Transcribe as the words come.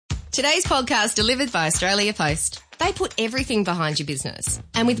Today's podcast delivered by Australia Post. They put everything behind your business.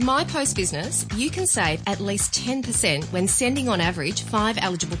 And with My Post Business, you can save at least 10% when sending on average 5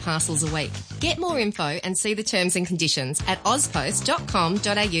 eligible parcels a week. Get more info and see the terms and conditions at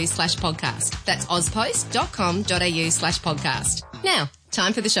ozpost.com.au/podcast. That's ozpost.com.au/podcast. Now,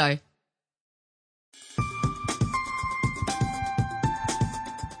 time for the show.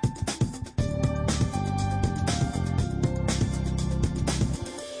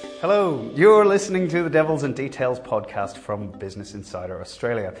 Hello, you're listening to the Devils and Details podcast from Business Insider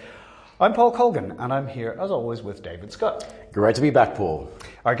Australia. I'm Paul Colgan and I'm here as always with David Scott. Great to be back, Paul.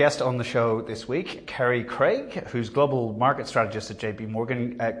 Our guest on the show this week, Kerry Craig, who's Global Market Strategist at JP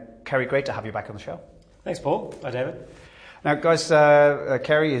Morgan. Kerry, great to have you back on the show. Thanks, Paul. Hi, David. Now, guys,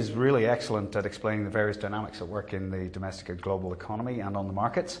 Kerry is really excellent at explaining the various dynamics at work in the domestic and global economy and on the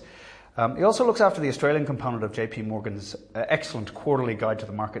markets. He also looks after the Australian component of JP Morgan's excellent quarterly guide to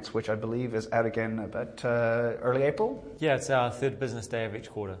the markets, which I believe is out again about early April? Yeah, it's our third business day of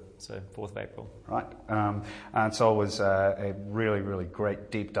each quarter, so 4th of April. Right. And it's always a really, really great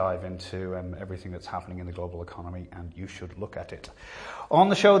deep dive into everything that's happening in the global economy, and you should look at it. On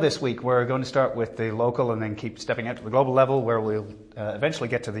the show this week, we're going to start with the local and then keep stepping out to the global level, where we'll eventually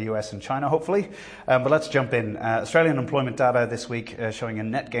get to the US and China, hopefully. But let's jump in. Australian employment data this week showing a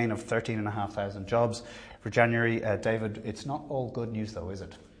net gain of 13,500 jobs for January. David, it's not all good news, though, is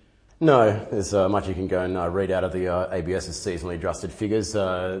it? No, there's much you can go and read out of the ABS's seasonally adjusted figures.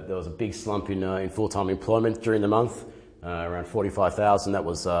 There was a big slump in full-time employment during the month, around 45,000. That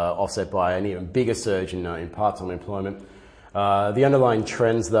was offset by an even bigger surge in part-time employment. The underlying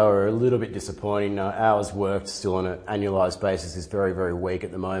trends, though, are a little bit disappointing. Hours worked still on an annualised basis is very, very weak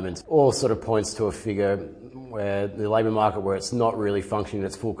at the moment. All sort of points to a figure where the labour market where it's not really functioning at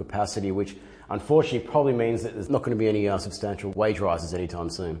its full capacity, which unfortunately probably means that there's not going to be any substantial wage rises anytime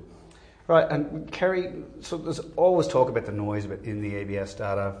soon. Right, and Kerry, so there's always talk about the noise in the ABS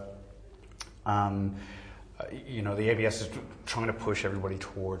data. The ABS is trying to push everybody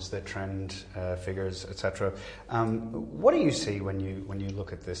towards the trend figures, etc. What do you see when you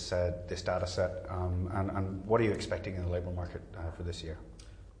look at this data set, and what are you expecting in the labour market for this year?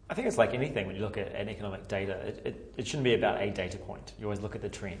 I think it's like anything when you look at economic data. It shouldn't be about a data point. You always look at the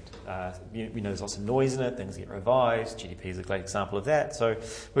trend. We know there's lots of noise in it, things get revised, GDP is a great example of that. So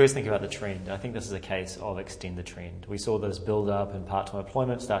we always think about the trend. I think this is a case of extend the trend. We saw this build up in part-time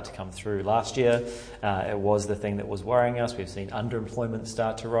employment start to come through last year. It was the thing that was worrying us. We've seen underemployment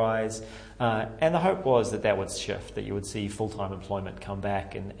start to rise. And the hope was that would shift, that you would see full-time employment come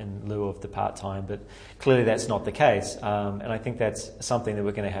back in lieu of the part-time, but clearly that's not the case. And I think that's something that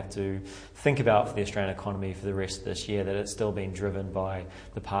we're going to have to think about for the Australian economy for the rest of this year, that it's still being driven by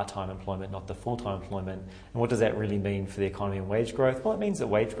the part-time employment, not the full-time employment. And what does that really mean for the economy and wage growth? Well, it means that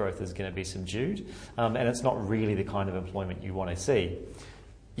wage growth is going to be subdued, and it's not really the kind of employment you want to see.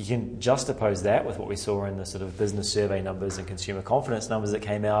 You can juxtapose that with what we saw in the sort of business survey numbers and consumer confidence numbers that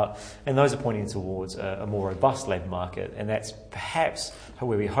came out, and those are pointing towards a more robust labour market, and that's perhaps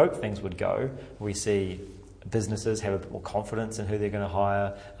where we hope things would go. We see businesses have a bit more confidence in who they're going to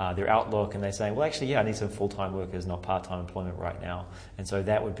hire, their outlook, and they're saying, well, actually, I need some full-time workers, not part-time employment right now. And so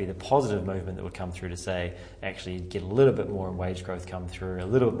that would be the positive movement that would come through to say, actually, get a little bit more in wage growth come through, a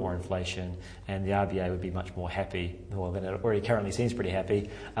little bit more inflation, and the RBA would be much more happy, well, than it already currently seems pretty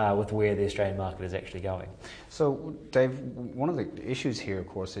happy, with where the Australian market is actually going. So, Dave, one of the issues here, of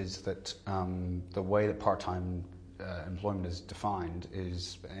course, is that the way that part-time employment is defined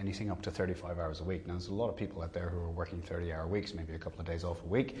is anything up to 35 hours a week. Now, there's a lot of people out there who are working 30-hour weeks, maybe a couple of days off a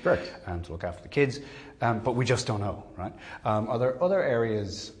week, to look after the kids, but we just don't know, right? Are there other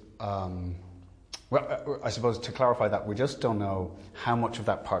areas, I suppose to clarify that, we just don't know how much of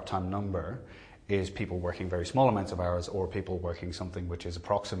that part-time number is people working very small amounts of hours or people working something which is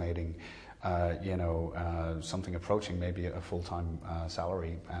approximating something approaching maybe a full-time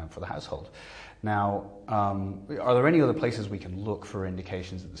salary for the household. Now, are there any other places we can look for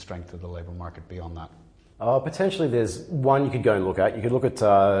indications of the strength of the labour market beyond that? Potentially there's one you could go and look at. You could look at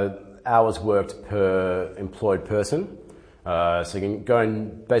hours worked per employed person. So you can go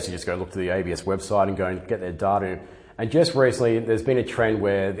and basically just go look to the ABS website and go and get their data. And just recently, there's been a trend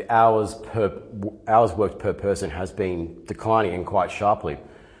where the hours worked per person has been declining and quite sharply.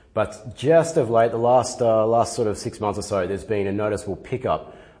 But just of late, the last sort of 6 months or so, there's been a noticeable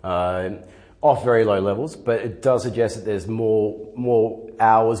pickup off very low levels, but it does suggest that there's more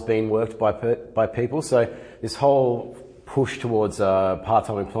hours being worked by people. So this whole push towards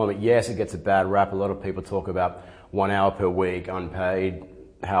part-time employment, yes, it gets a bad rap. A lot of people talk about 1 hour per week, unpaid,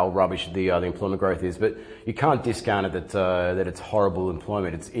 how rubbish the employment growth is, but you can't discount it that it's horrible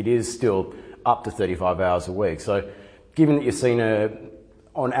employment. It is still up to 35 hours a week. So given that you're seeing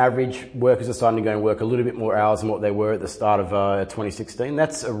on average, workers are starting to go and work a little bit more hours than what they were at the start of 2016,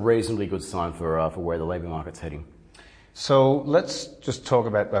 that's a reasonably good sign for where the labour market's heading. So let's just talk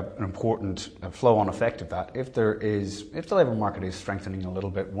about an important flow-on effect of that. If the labour market is strengthening a little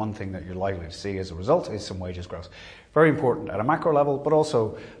bit, one thing that you're likely to see as a result is some wages growth. Very important at a macro level, but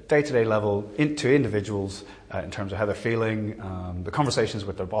also day-to-day level to individuals in terms of how they're feeling, the conversations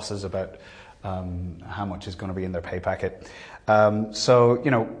with their bosses about how much is going to be in their pay packet. So,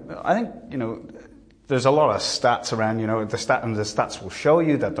 I think, there's a lot of stats around, the stats will show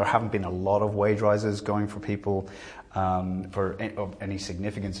you that there haven't been a lot of wage rises going for people of any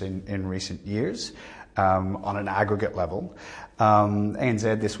significance in recent years on an aggregate level.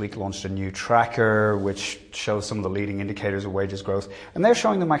 ANZ this week launched a new tracker which shows some of the leading indicators of wages growth, and they're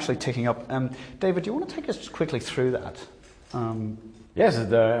showing them actually ticking up. David, do you want to take us quickly through that? Yes,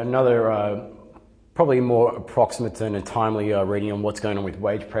 another probably more approximate and timely reading on what's going on with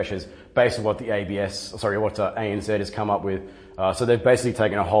wage pressures based on what the ANZ has come up with. So they've basically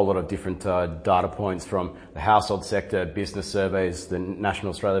taken a whole lot of different data points from the household sector, business surveys, the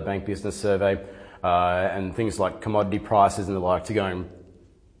National Australia Bank Business Survey, and things like commodity prices and the like to go and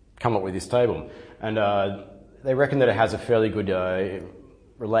come up with this table. And they reckon that it has a fairly good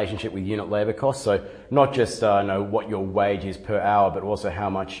relationship with unit labour costs. So not just what your wage is per hour, but also how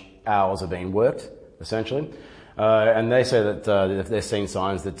much hours are being worked, essentially. And they say that they're seeing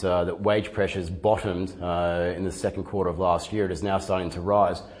signs that wage pressures bottomed in the second quarter of last year. It is now starting to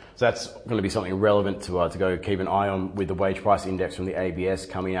rise. So that's going to be something relevant to go keep an eye on with the wage price index from the ABS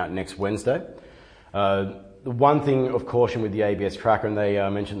coming out next Wednesday. The one thing of caution with the ABS tracker, and they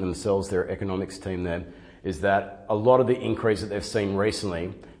mentioned themselves, their economics team there, is that a lot of the increase that they've seen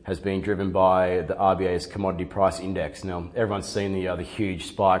recently has been driven by the RBA's commodity price index. Now, everyone's seen the huge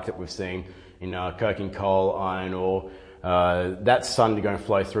spike that we've seen in coking coal, iron ore. That's starting to go and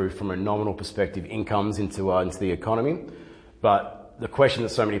flow through from a nominal perspective incomes into the economy. But the question that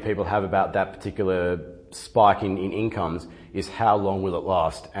so many people have about that particular spike in incomes is how long will it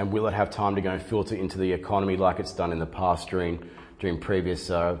last? And will it have time to go and filter into the economy like it's done in the past during previous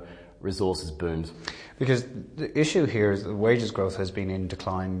resources booms? Because the issue here is that wages growth has been in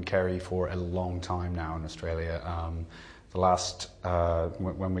decline, Kerry, for a long time now in Australia. The last,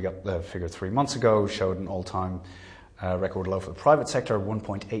 when we got the figure 3 months ago, showed an all-time record low for the private sector,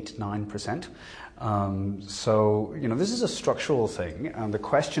 1.89%. So, this is a structural thing, and the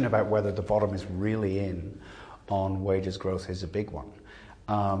question about whether the bottom is really in on wages growth is a big one.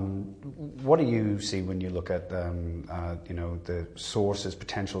 What do you see when you look at the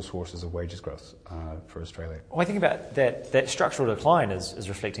potential sources of wages growth for Australia? Well, I think about that structural decline is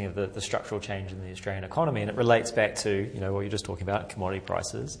reflecting of the structural change in the Australian economy, and it relates back to what you're just talking about, commodity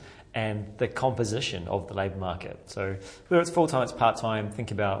prices and the composition of the labour market. So whether it's full-time, it's part-time,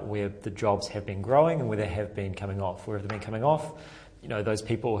 think about where the jobs have been growing and where they have been coming off. Where have they been coming off? Those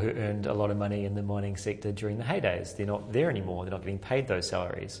people who earned a lot of money in the mining sector during the heydays, they're not there anymore. They're not getting paid those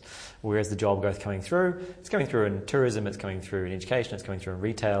salaries. Whereas the job growth coming through, it's coming through in tourism, it's coming through in education, it's coming through in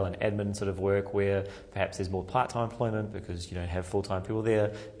retail and admin sort of work where perhaps there's more part-time employment because you don't have full-time people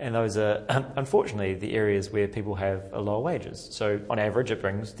there. And those are, unfortunately, the areas where people have lower wages. So on average, it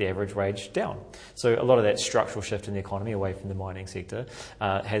brings the average wage down. So a lot of that structural shift in the economy away from the mining sector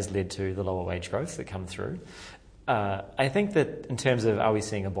has led to the lower wage growth that come through. I think that in terms of are we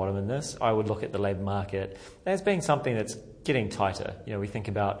seeing a bottom in this, I would look at the labour market as being something that's getting tighter. We think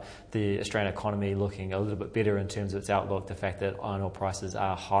about the Australian economy looking a little bit better in terms of its outlook, the fact that iron ore prices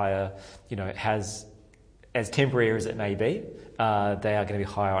are higher, as temporary as it may be, they are going to be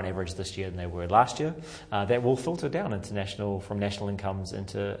higher on average this year than they were last year. That will filter down into from national incomes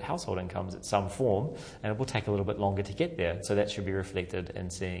into household incomes in some form, and it will take a little bit longer to get there. So that should be reflected in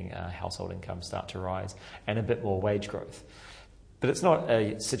seeing household incomes start to rise and a bit more wage growth. But it's not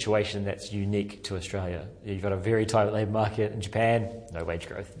a situation that's unique to Australia. You've got a very tight labour market in Japan, no wage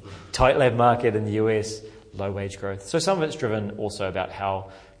growth. Tight labour market in the US, low wage growth. So some of it's driven also about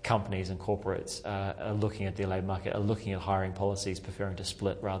how companies and corporates are looking at their labour market, are looking at hiring policies, preferring to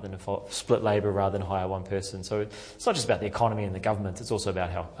split labour rather than hire one person. So it's not just about the economy and the government, it's also about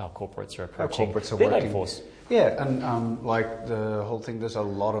how corporates are approaching their labour force. Yeah, and like the whole thing, there's a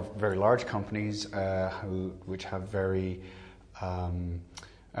lot of very large companies which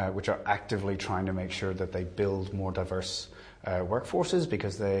are actively trying to make sure that they build more diverse workforces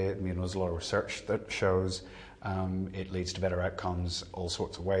because there's a lot of research that shows it leads to better outcomes all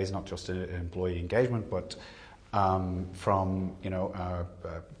sorts of ways, not just in employee engagement, but from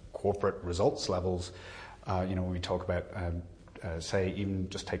corporate results levels. When we talk about say, even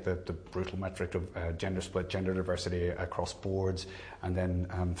just take the brutal metric of gender split, gender diversity across boards, and then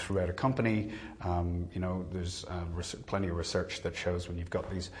throughout a company, there's plenty of research that shows when you've got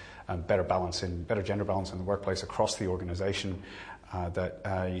these better gender balance in the workplace across the organisation, that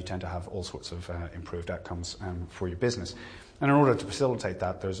you tend to have all sorts of improved outcomes for your business. And in order to facilitate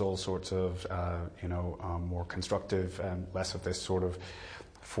that, there's all sorts of more constructive, less of this sort of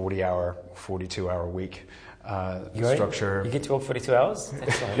 40-hour, 42-hour week structure. You get to work 42 hours?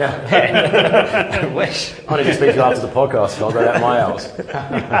 I wish. I need to speak to you after the podcast, so I'll go out my hours.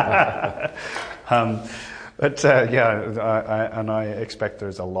 I expect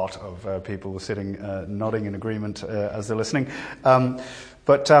there's a lot of people sitting nodding in agreement as they're listening. So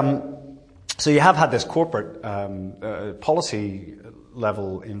you have had this corporate policy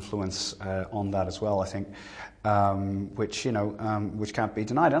level influence on that as well, I think. Which can't be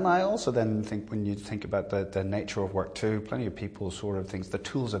denied. And I also then think, when you think about the nature of work too, plenty of people sort of think the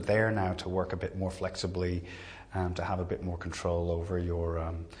tools are there now to work a bit more flexibly, to have a bit more control over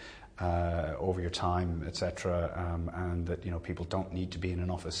your time, etc. And that people don't need to be in an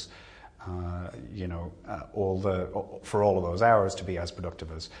office for all of those hours to be as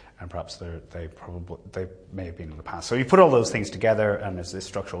productive as, and perhaps they may have been in the past. So you put all those things together, and there's this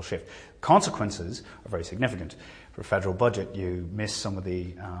structural shift. Consequences are very significant. For a federal budget, you miss some of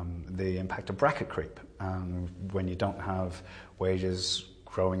the impact of bracket creep when you don't have wages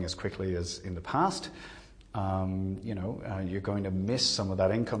growing as quickly as in the past. You're going to miss some of that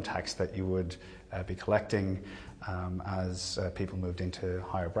income tax that you would be collecting as people moved into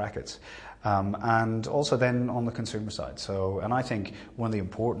higher brackets. And also then on the consumer side. And I think one of the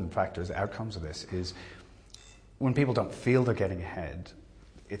important factors, outcomes of this, is when people don't feel they're getting ahead,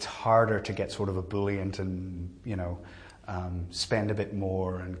 it's harder to get sort of ebullient and, spend a bit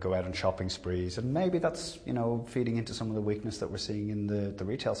more and go out on shopping sprees. And maybe that's, feeding into some of the weakness that we're seeing in the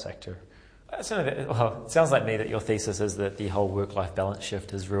retail sector. It sounds like me that your thesis is that the whole work-life balance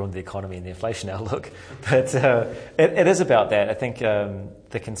shift has ruined the economy and the inflation outlook. But it is about that. I think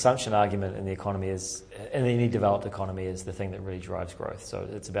the consumption argument in the economy in any developed economy is the thing that really drives growth. So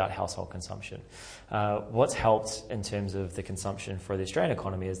it's about household consumption. What's helped in terms of the consumption for the Australian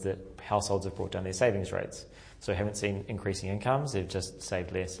economy is that households have brought down their savings rates. So haven't seen increasing incomes, they've just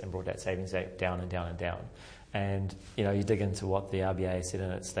saved less and brought that savings rate down and down and down. And, you dig into what the RBA said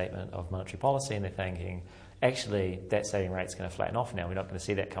in its statement of monetary policy, and they're thinking, actually, that saving rate's going to flatten off now. We're not going to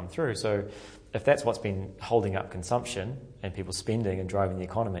see that come through. So if that's what's been holding up consumption and people spending and driving the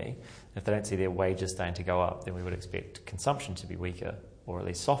economy, if they don't see their wages starting to go up, then we would expect consumption to be weaker, or at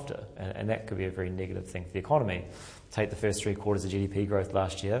least softer. And that could be a very negative thing for the economy. Take the first 3 quarters of GDP growth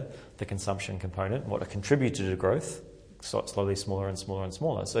last year, the consumption component, what it contributed to growth, slowly smaller and smaller and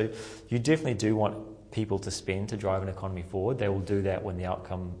smaller. So you definitely do want people to spend to drive an economy forward. They will do that when the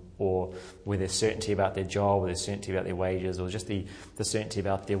outcome, or where there's certainty about their job, or there's certainty about their wages, or just the certainty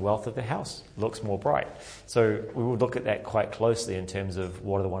about their wealth of their house looks more bright. So we will look at that quite closely in terms of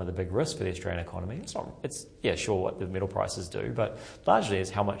what are one of the big risks for the Australian economy. It's sure what the metal prices do, but largely is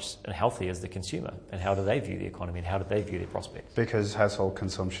how much and healthy is the consumer, and how do they view the economy, and how do they view their prospects. Because household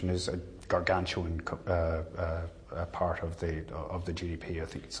consumption is a gargantuan part of the GDP. I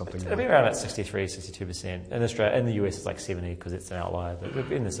think it's something. It'll be around at 63, 62%. In Australia, in the US, it's like 70 because it's an outlier, but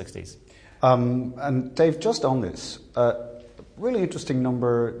we're in the 60s. And Dave, just on this, really interesting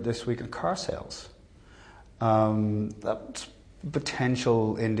number this week of car sales. That's a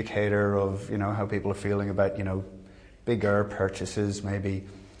potential indicator of how people are feeling about bigger purchases, maybe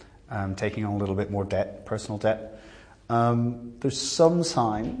taking on a little bit more debt, personal debt. There's some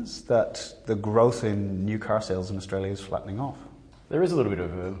signs that the growth in new car sales in Australia is flattening off. There is a little bit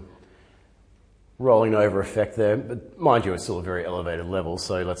of a rolling over effect there, but mind you, it's still a very elevated level,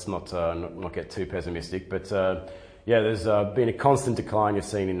 so let's not get too pessimistic. But there's been a constant decline you've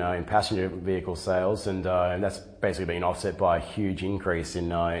seen in passenger vehicle sales, and that's basically been offset by a huge increase in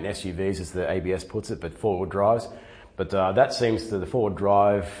SUVs, as the ABS puts it, but four-wheel drives. But that seems to the four-wheel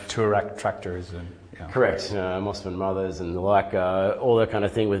drive... Touareg tractors and... Correct, Mossman Mothers and the like, all that kind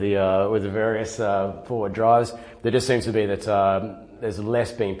of thing with the various forward drives. There just seems to be that there's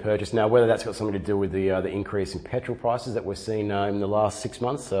less being purchased now. Whether that's got something to do with the increase in petrol prices that we're seeing in the last 6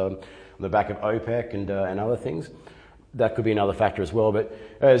 months on the back of OPEC and other things, that could be another factor as well. But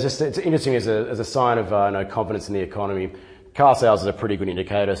it's interesting as a sign of confidence in the economy. Car sales is a pretty good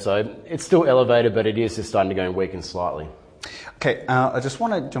indicator, so it's still elevated, but it is just starting to go and weaken slightly. Okay, I just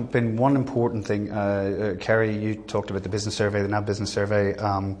want to jump in. One important thing, Kerry, you talked about the business survey, the NAB business survey.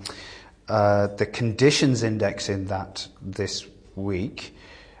 the conditions index in that this week,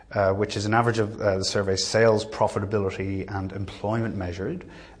 which is an average of the survey's sales, profitability, and employment measures.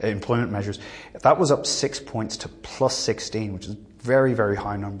 That was up 6 points to plus 16, which is a very, very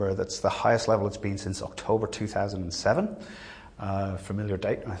high number. That's the highest level it's been since October 2007. Familiar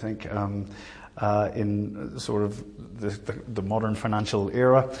date, I think, in sort of the modern financial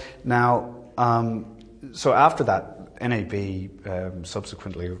era. Now, so after that, NAB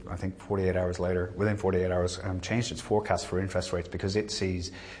subsequently, I think 48 hours later, within 48 hours, changed its forecast for interest rates because it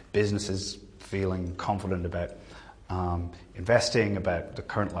sees businesses feeling confident about investing, about the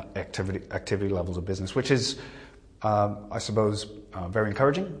current activity levels of business, which is, I suppose, a very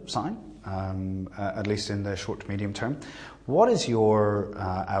encouraging sign, at least in the short to medium term. What is your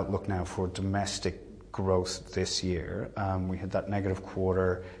outlook now for domestic growth this year? We had that negative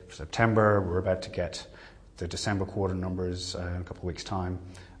quarter for September. We're about to get the December quarter numbers in a couple of weeks' time.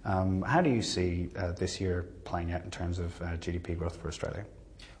 How do you see this year playing out in terms of GDP growth for Australia?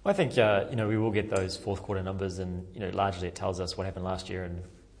 Well, I think we will get those fourth quarter numbers, and largely it tells us what happened last year, and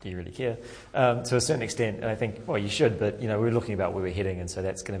do you really care? To a certain extent, and I think, well, you should, but we're looking about where we're heading, and so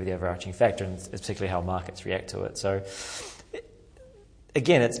that's going to be the overarching factor, and it's particularly how markets react to it. So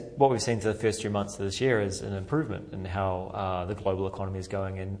again, it's what we've seen for the first 2 months of this year is an improvement in how the global economy is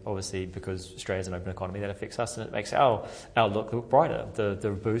going, and obviously because Australia's an open economy, that affects us, and it makes our outlook look brighter. The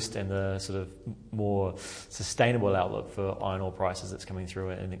boost and the sort of more sustainable outlook for iron ore prices that's coming through,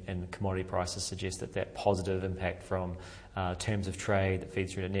 and commodity prices suggest that positive impact from terms of trade that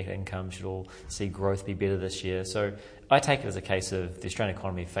feeds through to net income should all see growth be better this year. So I take it as a case of the Australian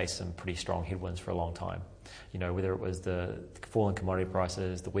economy faced some pretty strong headwinds for a long time. Whether it was the fall in commodity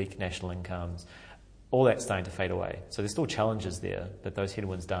prices, the weak national incomes, all that's starting to fade away. So there's still challenges there, but those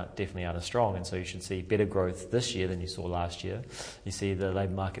headwinds definitely aren't as strong, and so you should see better growth this year than you saw last year. You see the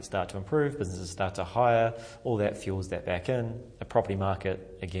labour market start to improve, businesses start to hire, all that fuels that back in. A property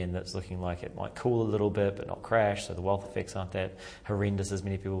market, again, that's looking like it might cool a little bit but not crash, so the wealth effects aren't that horrendous as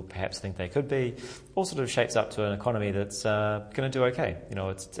many people perhaps think they could be. All sort of shapes up to an economy that's going to do okay.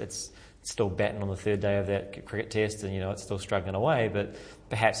 It's still batting on the third day of that cricket test, and it's still struggling away, but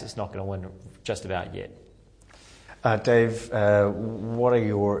perhaps it's not going to win just about yet. Dave, what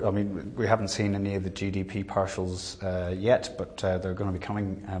are we haven't seen any of the GDP partials yet, but they're going to be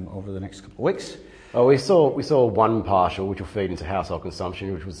coming over the next couple of weeks. Oh, we saw one partial, which will feed into household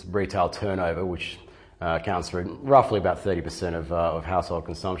consumption, which was retail turnover, which accounts for roughly about 30% of household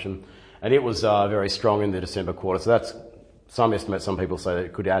consumption, and it was very strong in the December quarter. So that's some estimates. Some people say that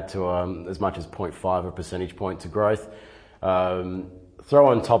it could add to as much as 0.5 of a percentage point to growth. Throw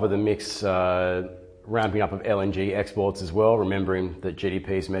on top of the mix ramping up of LNG exports as well, remembering that real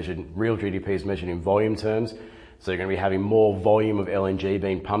GDP is measured in volume terms. So you're going to be having more volume of LNG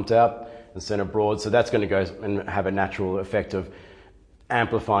being pumped out and sent abroad. So that's going to go and have a natural effect of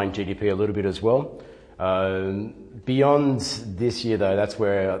amplifying GDP a little bit as well. Beyond this year, though, that's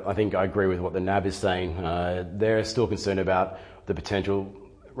where I think I agree with what the NAB is saying. They're still concerned about the potential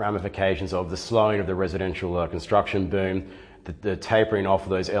ramifications of the slowing of the residential construction boom, the tapering off of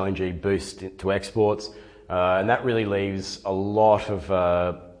those LNG boosts to exports, and that really leaves a lot of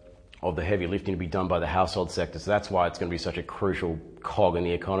the heavy lifting to be done by the household sector. So that's why it's going to be such a crucial cog in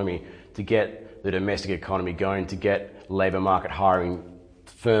the economy to get the domestic economy going, to get labour market hiring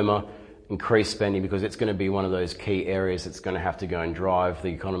firmer, increase spending, because it's going to be one of those key areas that's going to have to go and drive the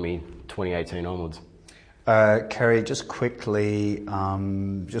economy 2018 onwards. Kerry, just quickly,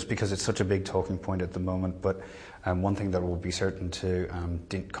 just because it's such a big talking point at the moment, but one thing that will be certain to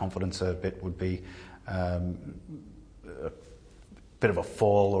dent confidence a bit would be a bit of a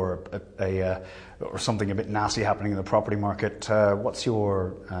fall or or something a bit nasty happening in the property market. What's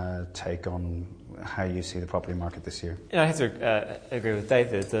your take on how you see the property market this year? I have to agree with Dave.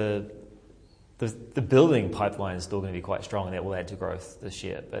 The building pipeline is still going to be quite strong, and that will add to growth this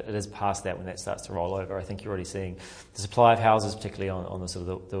year. But it is past that when that starts to roll over. I think you're already seeing the supply of houses, particularly on the sort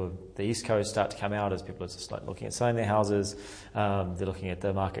of the East Coast, start to come out as people are just looking at selling their houses. They're looking at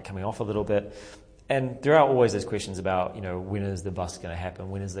the market coming off a little bit. And there are always those questions about, when is the bust going to happen?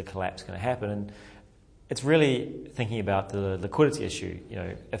 When is the collapse going to happen? And it's really thinking about the liquidity issue.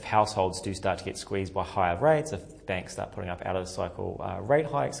 If households do start to get squeezed by higher rates, if banks start putting up out-of-cycle rate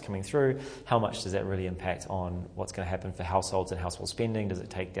hikes coming through, how much does that really impact on what's going to happen for households and household spending? Does it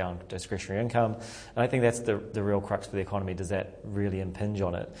take down discretionary income? And I think that's the real crux for the economy. Does that really impinge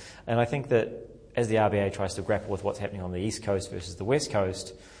on it? And I think that as the RBA tries to grapple with what's happening on the East Coast versus the West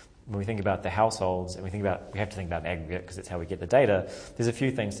Coast, when we think about the households and we have to think about aggregate because that's how we get the data, there's a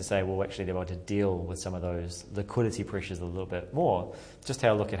few things to say, well, actually they're able to deal with some of those liquidity pressures a little bit more. Just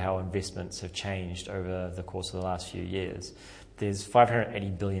have a look at how investments have changed over the course of the last few years. There's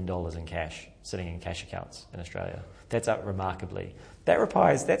 $580 billion in cash sitting in cash accounts in Australia. That's up remarkably.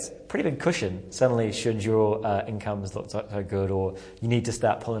 That's a pretty big cushion suddenly should your incomes look so good or you need to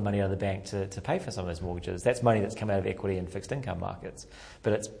start pulling money out of the bank to pay for some of those mortgages. That's money that's come out of equity and fixed income markets.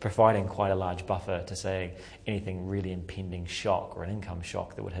 But it's providing quite a large buffer to say anything really impending shock or an income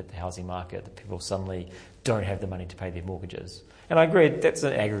shock that would hit the housing market, that people suddenly don't have the money to pay their mortgages. And I agree, that's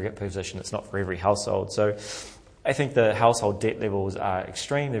an aggregate position. It's not for every household. So I think the household debt levels are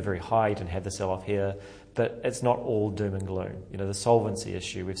extreme. They're very high. You didn't have the sell-off here. But it's not all doom and gloom. The solvency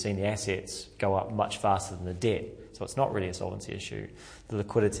issue, we've seen the assets go up much faster than the debt. So it's not really a solvency issue. The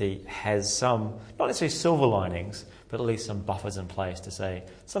liquidity has some, not necessarily silver linings, but at least some buffers in place to say,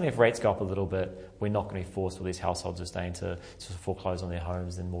 suddenly if rates go up a little bit, we're not going to be forced with these households are staying to sort of foreclose on their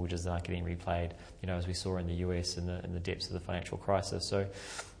homes and mortgages that aren't getting replayed, as we saw in the US in the depths of the financial crisis. So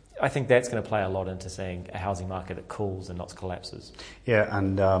I think that's going to play a lot into seeing a housing market that cools and not collapses. Yeah,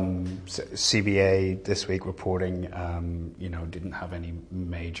 and CBA this week reporting, didn't have any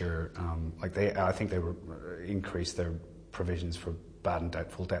major, I think they increased their provisions for bad and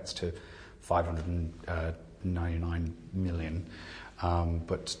doubtful debts to 599 million,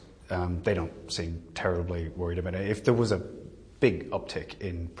 but they don't seem terribly worried about it. If there was a big uptick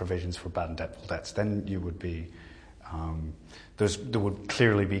in provisions for bad and doubtful debts, then you would be there would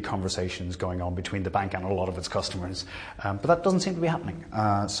clearly be conversations going on between the bank and a lot of its customers, but that doesn't seem to be happening.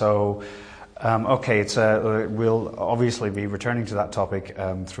 We'll obviously be returning to that topic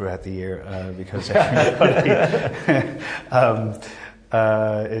throughout the year because everybody,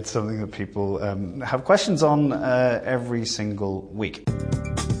 it's something that people have questions on every single week.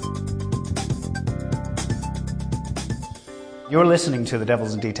 You're listening to the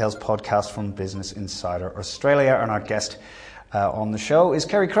Devils and Details podcast from Business Insider Australia, and our guest on the show is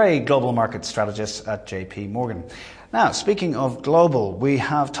Kerry Craig, Global Market Strategist at JP Morgan. Now, speaking of global, we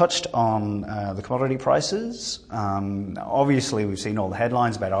have touched on the commodity prices. Obviously, we've seen all the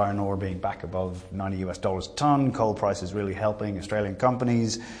headlines about iron ore being back above $90 a ton, coal prices really helping Australian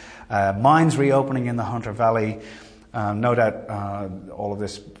companies, mines reopening in the Hunter Valley. No doubt all of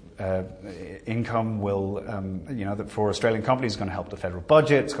this income will, that for Australian companies is going to help the federal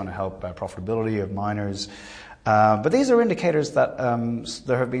budget, it's going to help profitability of miners. But these are indicators that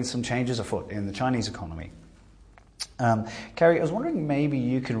there have been some changes afoot in the Chinese economy. Kerry, I was wondering maybe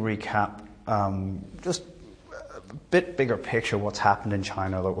you can recap just a bit bigger picture what's happened in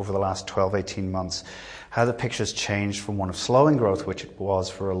China over the last 12, 18 months, how the picture's changed from one of slowing growth, which it was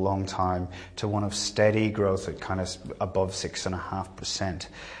for a long time, to one of steady growth at kind of above 6.5%.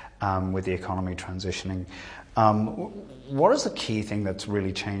 With the economy transitioning. What is the key thing that's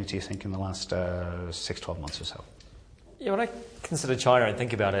really changed, do you think, in the last 6-12 months or so? Yeah, when I consider China and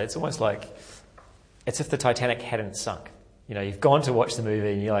think about it, it's almost like it's if the Titanic hadn't sunk. You've gone to watch the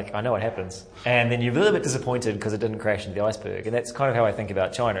movie and you're like, I know what happens. And then you're a little bit disappointed because it didn't crash into the iceberg. And that's kind of how I think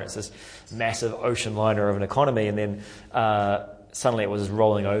about China. It's this massive ocean liner of an economy, and then suddenly it was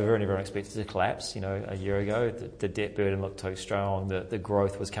rolling over and everyone expected it to collapse. A year ago, the debt burden looked so strong, the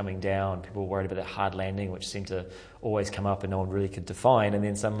growth was coming down, people were worried about that hard landing, which seemed to always come up and no one really could define. And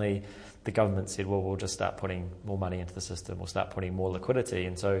then suddenly the government said, well, we'll just start putting more money into the system, we'll start putting more liquidity.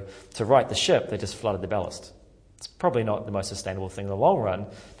 And so to right the ship, they just flooded the ballast. It's probably not the most sustainable thing in the long run,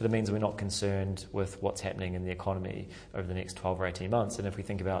 but it means we're not concerned with what's happening in the economy over the next 12 or 18 months. And if we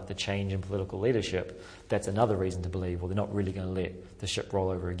think about the change in political leadership, that's another reason to believe, well, they're not really going to let the ship roll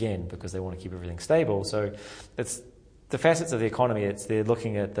over again because they want to keep everything stable. So it's the facets of the economy, they're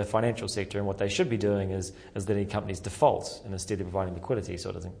looking at the financial sector, and what they should be doing is letting companies default, and instead they're providing liquidity so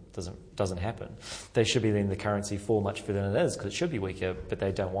it doesn't happen. They should be letting the currency fall much further than it is because it should be weaker, but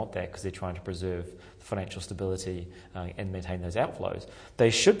they don't want that because they're trying to preserve financial stability and maintain those outflows.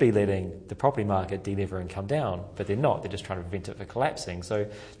 They should be letting the property market delever and come down, but they're not. They're just trying to prevent it from collapsing. So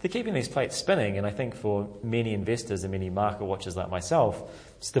they're keeping these plates spinning, and I think for many investors and many market watchers like myself,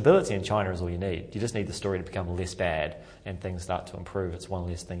 stability in China is all you need. You just need the story to become less bad and things start to improve. It's one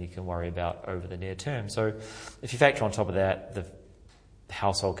less thing you can worry about over the near term. So if you factor on top of that the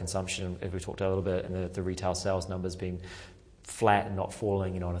household consumption, as we talked about a little bit, and the retail sales numbers being flat and not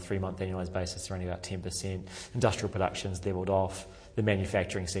falling, on a 3-month annualized basis, they're only about 10%. Industrial production's leveled off. The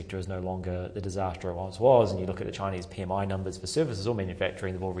manufacturing sector is no longer the disaster it once was, and you look at the Chinese PMI numbers for services or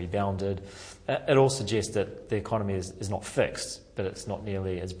manufacturing, they've all rebounded. It all suggests that the economy is not fixed, but it's not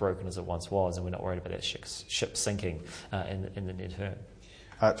nearly as broken as it once was, and we're not worried about that ship sinking in the near term.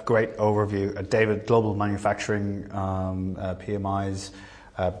 Great overview. David, global manufacturing, PMIs,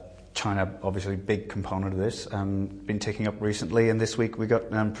 China, obviously, big component of this, been ticking up recently. And this week we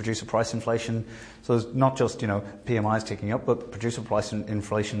got producer price inflation. So it's not just PMIs ticking up, but producer price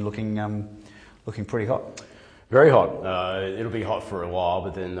inflation looking pretty hot. Very hot. It'll be hot for a while,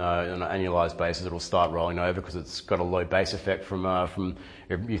 but then on an annualised basis, it'll start rolling over because it's got a low base effect from.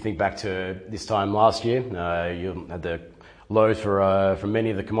 If you think back to this time last year, you had the lows for many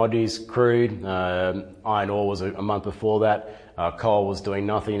of the commodities. Crude, iron ore was a month before that. Coal was doing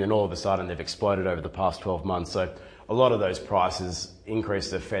nothing, and all of a sudden they've exploded over the past 12 months. So a lot of those prices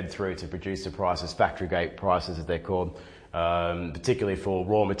increases are fed through to producer prices, factory gate prices as they're called, particularly for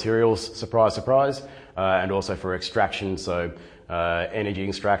raw materials, surprise, surprise, and also for extraction. So energy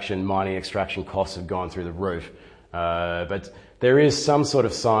extraction, mining extraction costs have gone through the roof. But there is some sort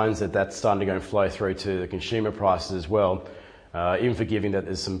of signs that that's starting to go and flow through to the consumer prices as well. Even forgiving that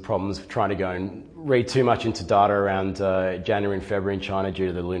there's some problems trying to go and read too much into data around January and February in China due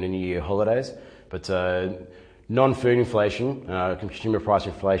to the Lunar New Year holidays. But non-food inflation, consumer price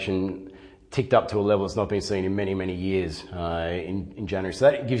inflation, ticked up to a level that's not been seen in many, many years in January.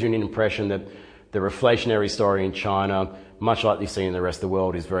 So that gives you an impression that the reflationary story in China, much like you've seen in the rest of the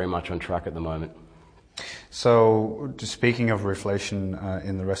world, is very much on track at the moment. So speaking of reflation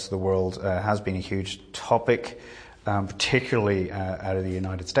in the rest of the world, has been a huge topic. Particularly out of the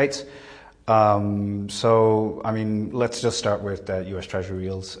United States. So, I mean, let's just start with US Treasury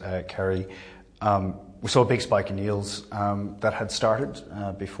yields, Kerry. We saw a big spike in yields that had started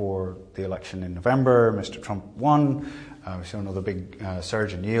before the election in November. Mr. Trump won. We saw another big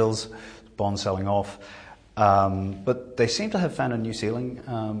surge in yields, bonds selling off. But they seem to have found a new ceiling,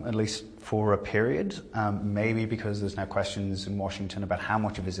 at least for a period, maybe because there's now questions in Washington about how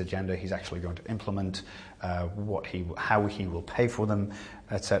much of his agenda he's actually going to implement, how he will pay for them,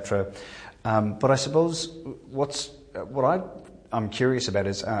 etc. But I suppose what I'm curious about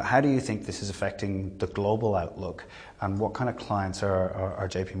is how do you think this is affecting the global outlook, and what kind of clients are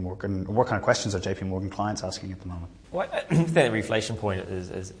JP Morgan, what kind of questions are JP Morgan clients asking at the moment? Well, I think that reflation point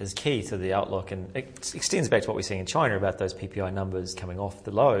is key to the outlook, and it extends back to what we're seeing in China about those PPI numbers coming off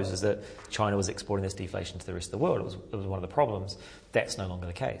the lows, is that China was exporting this deflation to the rest of the world. It was one of the problems. That's no longer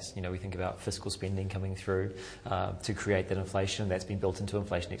the case. We think about fiscal spending coming through to create that inflation. That's been built into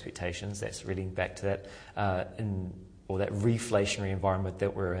inflation expectations. That's really back to that or that reflationary environment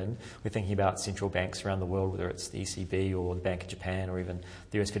that we're in. We're thinking about central banks around the world, whether it's the ECB or the Bank of Japan or even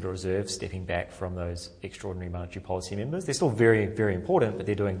the US Federal Reserve, stepping back from those extraordinary monetary policy members. They're still very, very important, but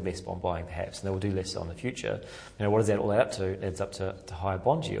they're doing less bond buying perhaps, and they will do less in the future. What does that all add up to? It adds up to higher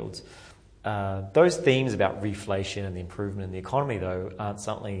bond yields. Those themes about reflation and the improvement in the economy, though, aren't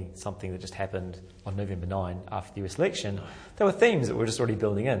something that just happened on November 9 after the US election. They were themes that were just already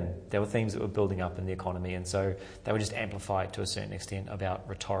building in. They were themes that were building up in the economy, and so they were just amplified to a certain extent about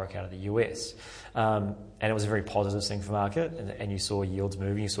rhetoric out of the US. And it was a very positive thing for market, and you saw yields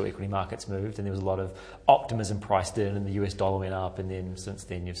moving, you saw equity markets moved, and there was a lot of optimism priced in, and the US dollar went up, and then since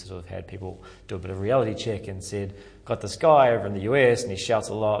then you've sort of had people do a bit of a reality check and said, got this guy over in the US, and he shouts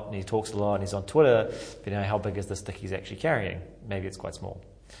a lot, and he talks a lot, and he's on Twitter, but how big is this stick he's actually carrying? Maybe it's quite small.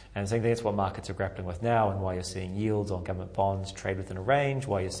 And so I think that's what markets are grappling with now, and why you're seeing yields on government bonds trade within a range,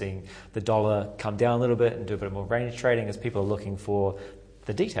 why you're seeing the dollar come down a little bit and do a bit more range trading, as people are looking for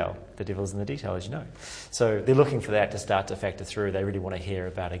the detail. The devil's in the detail, as you know. So they're looking for that to start to factor through. They really want to hear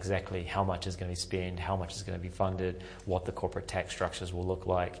about exactly how much is going to be spent, how much is going to be funded, what the corporate tax structures will look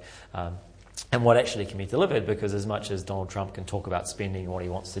like, and what actually can be delivered, because as much as Donald Trump can talk about spending and what he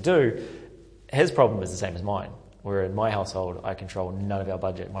wants to do, his problem is the same as mine. Where in my household, I control none of our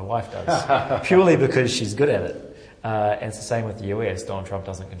budget. My wife does, purely because she's good at it. And it's the same with the US. Donald Trump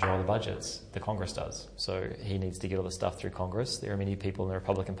doesn't control the budgets. The Congress does. So he needs to get all the stuff through Congress. There are many people in the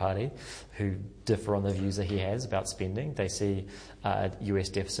Republican Party who differ on the views that he has about spending. They see a US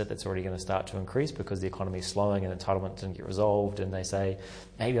deficit that's already going to start to increase because the economy is slowing and entitlement didn't get resolved. And they say,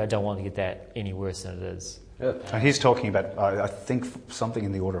 maybe I don't want to get that any worse than it is. Yeah. And he's talking about, I think, something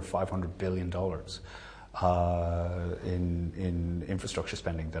in the order of $500 billion in infrastructure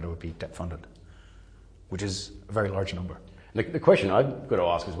spending that it would be debt funded, which is a very large number. The question I've got to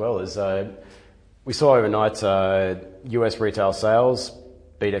ask as well is, we saw overnight US retail sales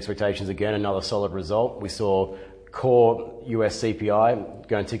beat expectations again, another solid result. We saw core US CPI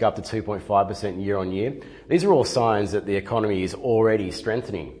going to tick up to 2.5% year on year. These are all signs that the economy is already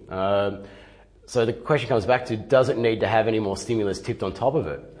strengthening. So the question comes back to, does it need to have any more stimulus tipped on top of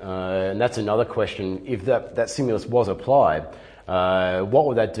it? And that's another question. If that stimulus was applied, what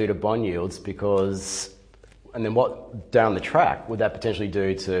would that do to bond yields? Because And then what, down the track, would that potentially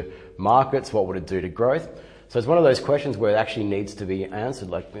do to markets? What would it do to growth? So it's one of those questions where it actually needs to be answered.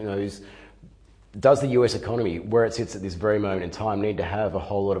 Like, does the US economy, where it sits at this very moment in time, need to have a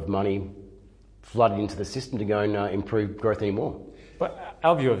whole lot of money flooded into the system to go and improve growth anymore? But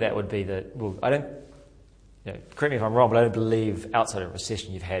our view of that would be that, well, I don't, correct me if I'm wrong, but I don't believe outside of a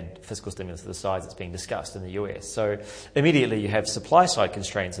recession you've had fiscal stimulus of the size that's being discussed in the US. So immediately you have supply side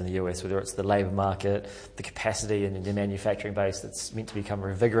constraints in the US, whether it's the labour market, the capacity in the manufacturing base that's meant to become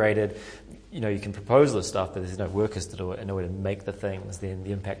reinvigorated. You can propose this stuff, but there's no workers to do it in order to make the things. Then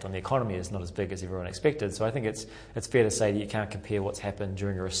the impact on the economy is not as big as everyone expected. So I think it's fair to say that you can't compare what's happened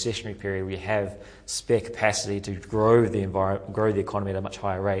during a recessionary period where you have spare capacity to grow the economy at a much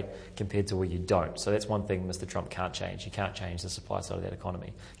higher rate compared to where you don't. So that's one thing Mr. Trump can't change. You can't change the supply side of that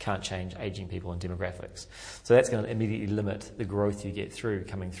economy. Can't change ageing people and demographics. So that's going to immediately limit the growth you get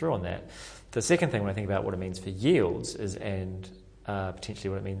coming through on that. The second thing when I think about what it means for yields potentially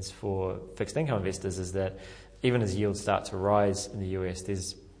what it means for fixed income investors is that even as yields start to rise in the US,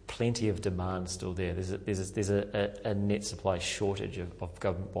 there's plenty of demand still there. There's a net supply shortage of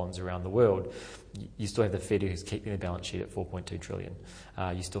government bonds around the world. You still have the Fed who's keeping the balance sheet at $4.2 trillion.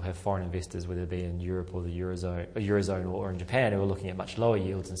 You still have foreign investors, whether it be in Europe or the Eurozone or in Japan, who are looking at much lower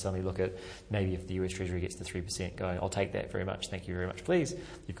yields and suddenly look at maybe if the US Treasury gets to 3%, going, I'll take that very much, thank you very much, please.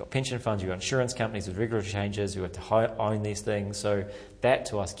 You've got pension funds, you've got insurance companies with regulatory changes who have to own these things. So that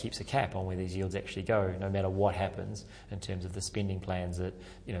to us keeps a cap on where these yields actually go, no matter what happens in terms of the spending plans that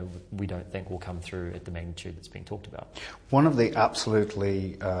we don't think will come through at the magnitude that's being talked about. One of the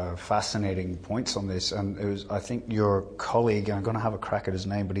absolutely fascinating points on this, and it was, I think, your colleague, I'm going to have a crack at his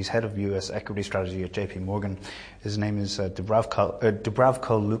name, but he's head of US equity strategy at JP Morgan. His name is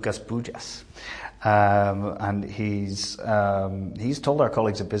Dubravko Lucas Bujas. And he's told our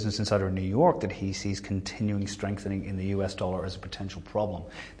colleagues at Business Insider in New York that he sees continuing strengthening in the US dollar as a potential problem.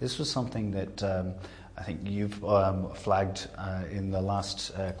 This was something that I think you've flagged in the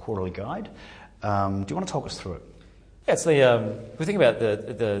last quarterly guide. Do you want to talk us through it? Yeah, we think about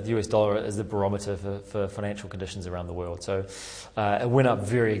the US dollar as the barometer for financial conditions around the world. So it went up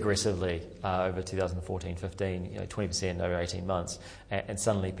very aggressively over 2014-15, 20% over 18 months. And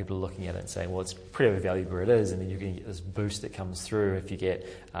suddenly people are looking at it and saying, well, it's pretty overvalued where it is. And then you're going to get this boost that comes through. If you get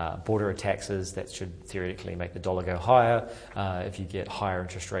border taxes, that should theoretically make the dollar go higher. If you get higher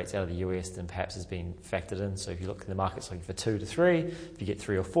interest rates out of the US, then perhaps has been factored in. So if you look at the markets looking for 2 to 3, if you get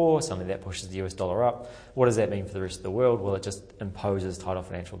 3 or 4, suddenly that pushes the US dollar up. What does that mean for the rest of the world? Well, it just imposes tighter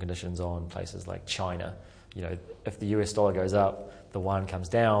financial conditions on places like China. If the US dollar goes up, the yuan comes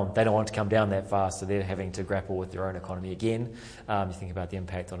down. They don't want it to come down that fast, so they're having to grapple with their own economy again. You think about the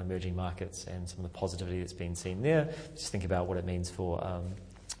impact on emerging markets and some of the positivity that's been seen there. Just think about what it means for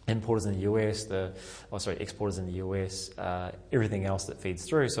importers in the US, exporters in the US, everything else that feeds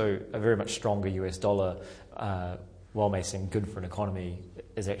through. So a very much stronger US dollar, while may seem good for an economy,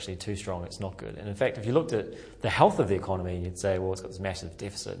 is actually too strong. It's not good. And in fact, if you looked at the health of the economy, you'd say, well, it's got this massive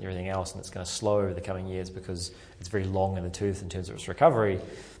deficit and everything else, and it's going to slow over the coming years because it's very long in the tooth in terms of its recovery.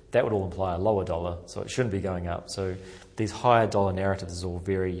 That would all imply a lower dollar, so it shouldn't be going up. So these higher dollar narratives is all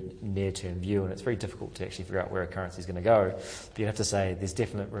very near-term view, and it's very difficult to actually figure out where a currency is going to go. But you have to say there's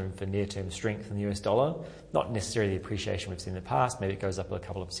definite room for near-term strength in the US dollar, not necessarily the appreciation we've seen in the past. Maybe it goes up a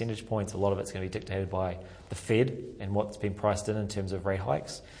couple of percentage points. A lot of it's going to be dictated by the Fed and what's been priced in terms of rate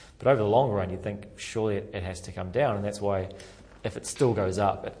hikes. But over the long run, you'd think surely it has to come down, and that's why if it still goes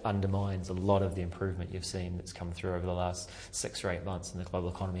up, it undermines a lot of the improvement you've seen that's come through over the last 6 or 8 months in the global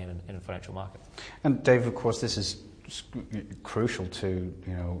economy and in financial markets. And Dave, of course, this is crucial to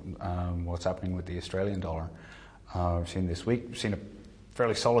what's happening with the Australian dollar. We've seen this week, we've seen a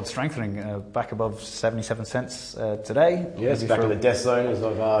fairly solid strengthening, back above 77 cents today. Yes, back in the death zone, as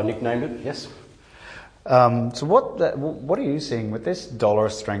I've nicknamed it. Yes. So what are you seeing with this dollar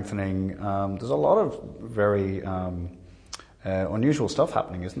strengthening? There's a lot of very unusual stuff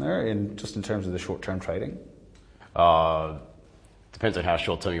happening, isn't there, in terms of the short-term trading? Depends on how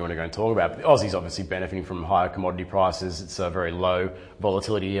short-term you want to go and talk about. But Aussie's obviously benefiting from higher commodity prices. It's a very low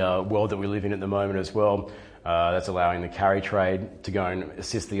volatility world that we live in at the moment as well. That's allowing the carry trade to go and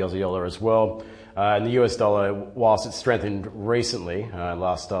assist the Aussie dollar as well. And the US dollar, whilst it's strengthened recently,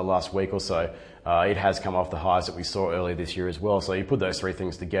 last week or so, it has come off the highs that we saw earlier this year as well. So you put those three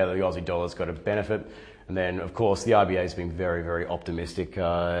things together, the Aussie dollar's got a benefit. And then, of course, the RBA has been very, very optimistic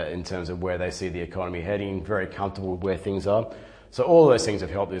in terms of where they see the economy heading, very comfortable with where things are. So all those things have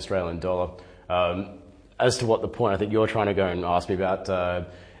helped the Australian dollar. As to what the point I think you're trying to go and ask me about,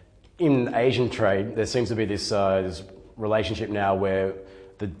 in Asian trade, there seems to be this relationship now where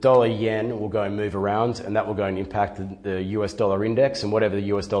the dollar yen will go and move around, and that will go and impact the US dollar index, and whatever the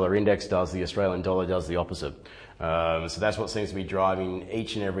US dollar index does, the Australian dollar does the opposite. So that's what seems to be driving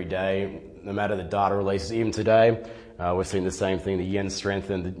each and every day, no matter the data releases. Even today, we're seeing the same thing. The yen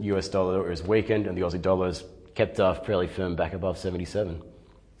strengthened, the US dollar is weakened, and the Aussie dollar is kept fairly firm back above 77.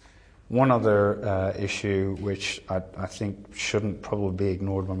 One other issue which I think shouldn't probably be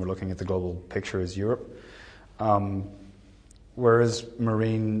ignored when we're looking at the global picture is Europe. Whereas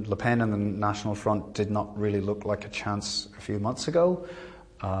Marine Le Pen and the National Front did not really look like a chance a few months ago,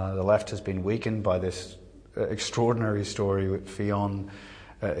 the left has been weakened by this extraordinary story with Fillon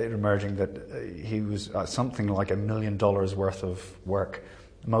emerging that he was something like $1 million worth of work,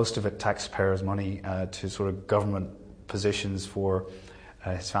 most of it taxpayers' money, to sort of government positions for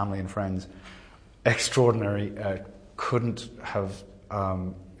his family and friends. Extraordinary. Couldn't have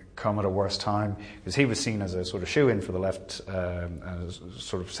come at a worse time, because he was seen as a sort of shoe-in for the left, as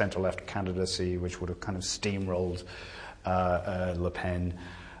sort of centre-left candidacy, which would have kind of steamrolled Le Pen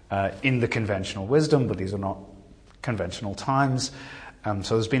in the conventional wisdom, but these are not conventional times.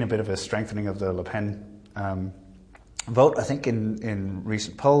 So there's been a bit of a strengthening of the Le Pen vote, I think, in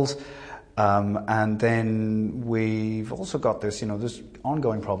recent polls. And then we've also got this, there's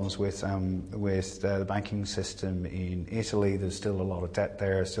ongoing problems with the banking system in Italy. There's still a lot of debt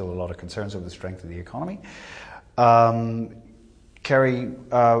there, still a lot of concerns over the strength of the economy. Kerry,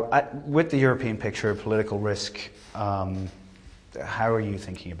 with the European picture, political risk, how are you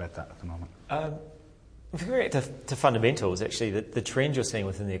thinking about that at the moment? If we go to fundamentals, actually, the trends you're seeing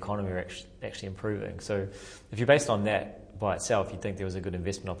within the economy are actually improving. So if you're based on that by itself, you'd think there was a good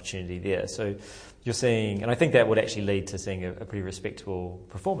investment opportunity there. So you're seeing, and I think that would actually lead to seeing a pretty respectable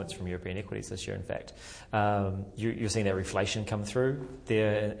performance from European equities this year, in fact. You're seeing that reflation come through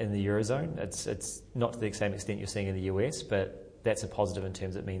there in the Eurozone. It's not to the same extent you're seeing in the US, but that's a positive in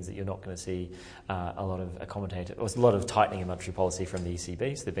terms it means that you're not going to see a lot of tightening in monetary policy from the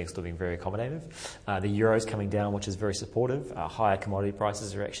ECB, so they're still being very accommodative. The euro's coming down, which is very supportive. Higher commodity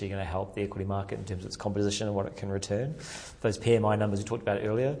prices are actually going to help the equity market in terms of its composition and what it can return. Those PMI numbers we talked about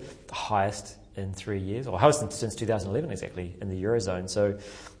earlier, the highest in 3 years, or highest since 2011 exactly in the Eurozone. So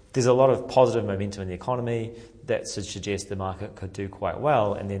there's a lot of positive momentum in the economy that should suggest the market could do quite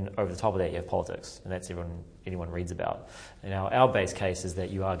well, and then over the top of that you have politics, and that's anyone reads about. Now our base case is that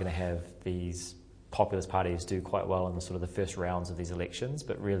you are going to have these populist parties do quite well in the sort of the first rounds of these elections,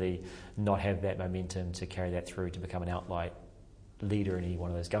 but really not have that momentum to carry that through to become an outright leader in any one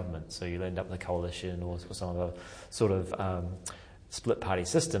of those governments. So you'll end up with a coalition or some of a sort of split party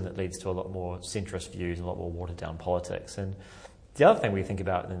system that leads to a lot more centrist views and a lot more watered down politics. And the other thing we think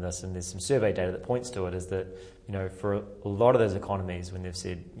about in this, and there's some survey data that points to it, is that, for a lot of those economies, when they've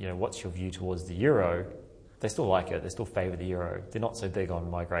said, what's your view towards the euro, they still like it, they still favour the euro. They're not so big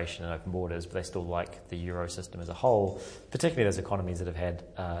on migration and open borders, but they still like the euro system as a whole, particularly those economies that have had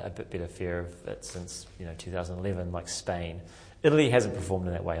a bit better fear of it since 2011, like Spain. Italy hasn't performed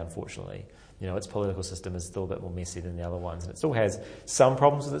in that way, unfortunately. Its political system is still a bit more messy than the other ones, and it still has some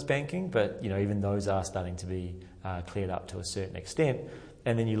problems with its banking, but even those are starting to be cleared up to a certain extent.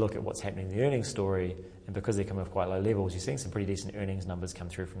 And then you look at what's happening in the earnings story, and because they're coming off quite low levels, you're seeing some pretty decent earnings numbers come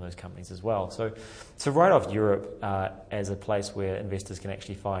through from those companies as well. So write off Europe as a place where investors can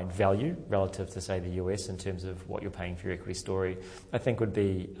actually find value relative to, say, the US in terms of what you're paying for your equity story, I think would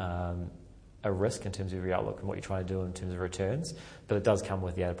be a risk in terms of your outlook and what you're trying to do in terms of returns, but it does come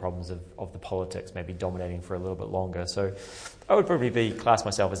with the added problems of the politics maybe dominating for a little bit longer. So I would probably class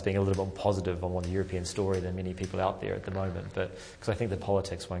myself as being a little bit more positive on the European story than many people out there at the moment, but because I think the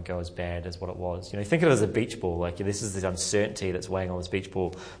politics won't go as bad as what it was. Think of it as a beach ball. Like, this is the uncertainty that's weighing on this beach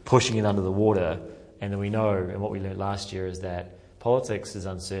ball, pushing it under the water, and then we know, and what we learned last year is that politics is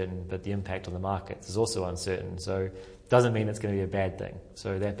uncertain, but the impact on the markets is also uncertain. So doesn't mean it's going to be a bad thing.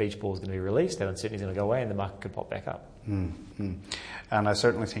 So that beach ball is going to be released, that uncertainty is going to go away, and the market could pop back up. Mm-hmm. And I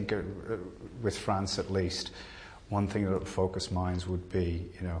certainly think with France at least, one thing that would focus minds would be,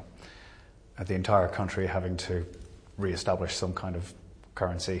 the entire country having to re-establish some kind of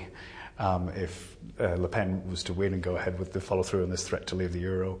currency. If Le Pen was to win and go ahead with the follow-through on this threat to leave the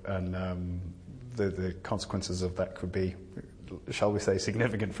euro, and the consequences of that could be, shall we say,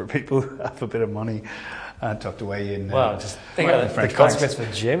 significant for people who have a bit of money tucked away in. Well, just think about the consequence for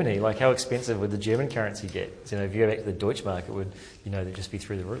Germany. Like, how expensive would the German currency get? If you go back to the Deutschmark, it would, they'd just be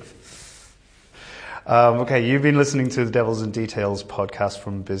through the roof. Okay, you've been listening to the Devils in Details podcast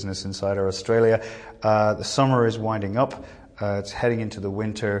from Business Insider Australia. The summer is winding up. It's heading into the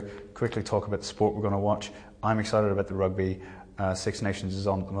winter. Quickly talk about the sport we're going to watch. I'm excited about the rugby. Six Nations is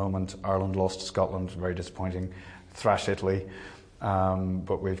on at the moment. Ireland lost to Scotland, very disappointing. Thrashed Italy.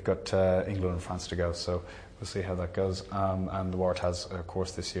 but we've got England and France to go, so we'll see how that goes. And the Waratahs, of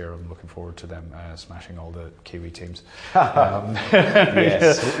course, this year, I'm looking forward to them smashing all the Kiwi teams.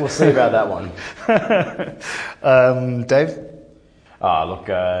 Yes, we'll see about that one. Dave? Look,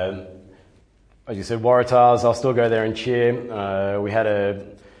 as you said, Waratahs, I'll still go there and cheer. We had a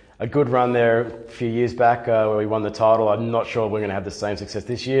good run there a few years back where we won the title. I'm not sure we're going to have the same success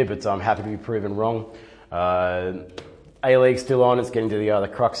this year, but I'm happy to be proven wrong. A-League's still on. It's getting to the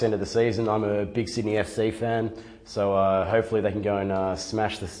crux end of the season. I'm a big Sydney FC fan, so hopefully they can go and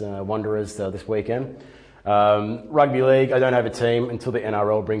smash the Wanderers this weekend. Rugby League, I don't have a team. Until the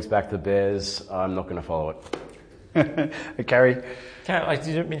NRL brings back the Bears, I'm not going to follow it. Gary? You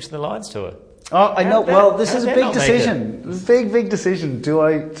didn't mention the Lions tour. Oh, I know. Well, this is a big decision. Big decision. Do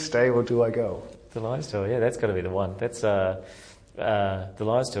I stay or do I go? The Lions tour, yeah, that's got to be the one. That's the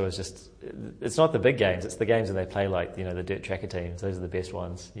Lions tour is just, it's not the big games, it's the games that they play like, the dirt tracker teams. Those are the best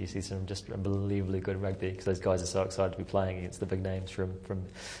ones. You see some just unbelievably good rugby because those guys are so excited to be playing against the big names from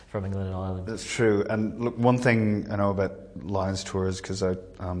England and Ireland. That's true. And look, one thing I know about Lions tours, because I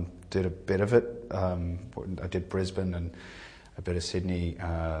did a bit of it. I did Brisbane and a bit of Sydney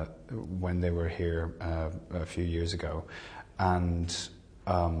when they were here a few years ago, and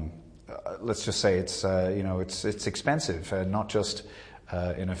let's just say it's it's expensive, not just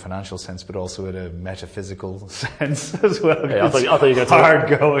in a financial sense, but also in a metaphysical sense as well. Yeah, I thought you were going to hard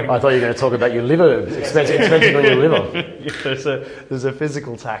going. I thought you were going to talk about your liver, expensive on your liver. Yeah, there's a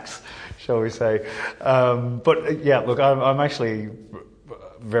physical tax, shall we say? But yeah, look, I'm actually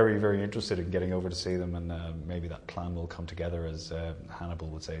very, very interested in getting over to see them, and maybe that plan will come together, as Hannibal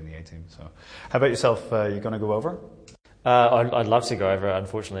would say in the A-Team. So, how about yourself? You going to go over? I'd love to go over.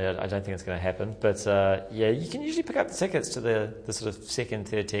 Unfortunately, I don't think it's going to happen. But yeah, you can usually pick up the tickets to the sort of second,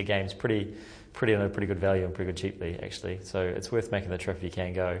 third tier games pretty on a pretty good value and pretty good cheaply, actually. So it's worth making the trip if you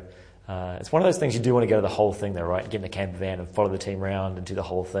can go. It's one of those things you do want to go to the whole thing though, right? Get in the camper van and follow the team around and do the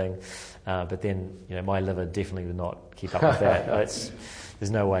whole thing. But then, my liver definitely would not keep up with that.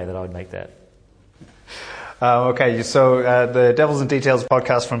 There's no way that I would make that. Okay, so the Devils and Details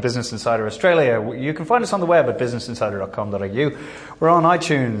podcast from Business Insider Australia. You can find us on the web at businessinsider.com.au. We're on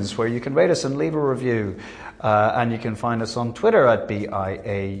iTunes, where you can rate us and leave a review. And you can find us on Twitter at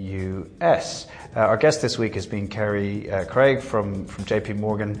BIAUS. Our guest this week has been Kerry Craig from JP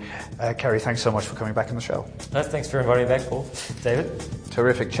Morgan. Kerry, thanks so much for coming back on the show. Thanks for inviting me back, Paul. David?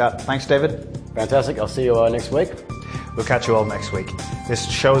 Terrific chat. Thanks, David. Fantastic. I'll see you next week. We'll catch you all next week. This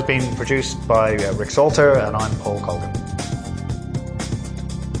show has been produced by Rick Salter, and I'm Paul Colgan.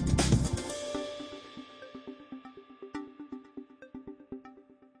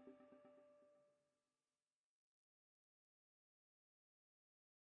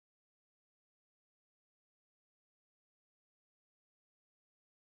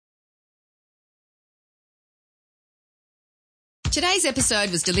 Today's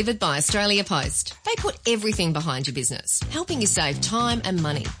episode was delivered by Australia Post. They put everything behind your business, helping you save time and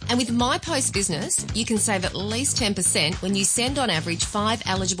money. And with My Post Business, you can save at least 10% when you send on average 5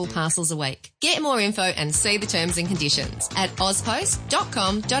 eligible parcels a week. Get more info and see the terms and conditions at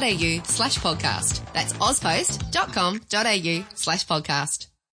ozpost.com.au/podcast. That's ozpost.com.au/podcast.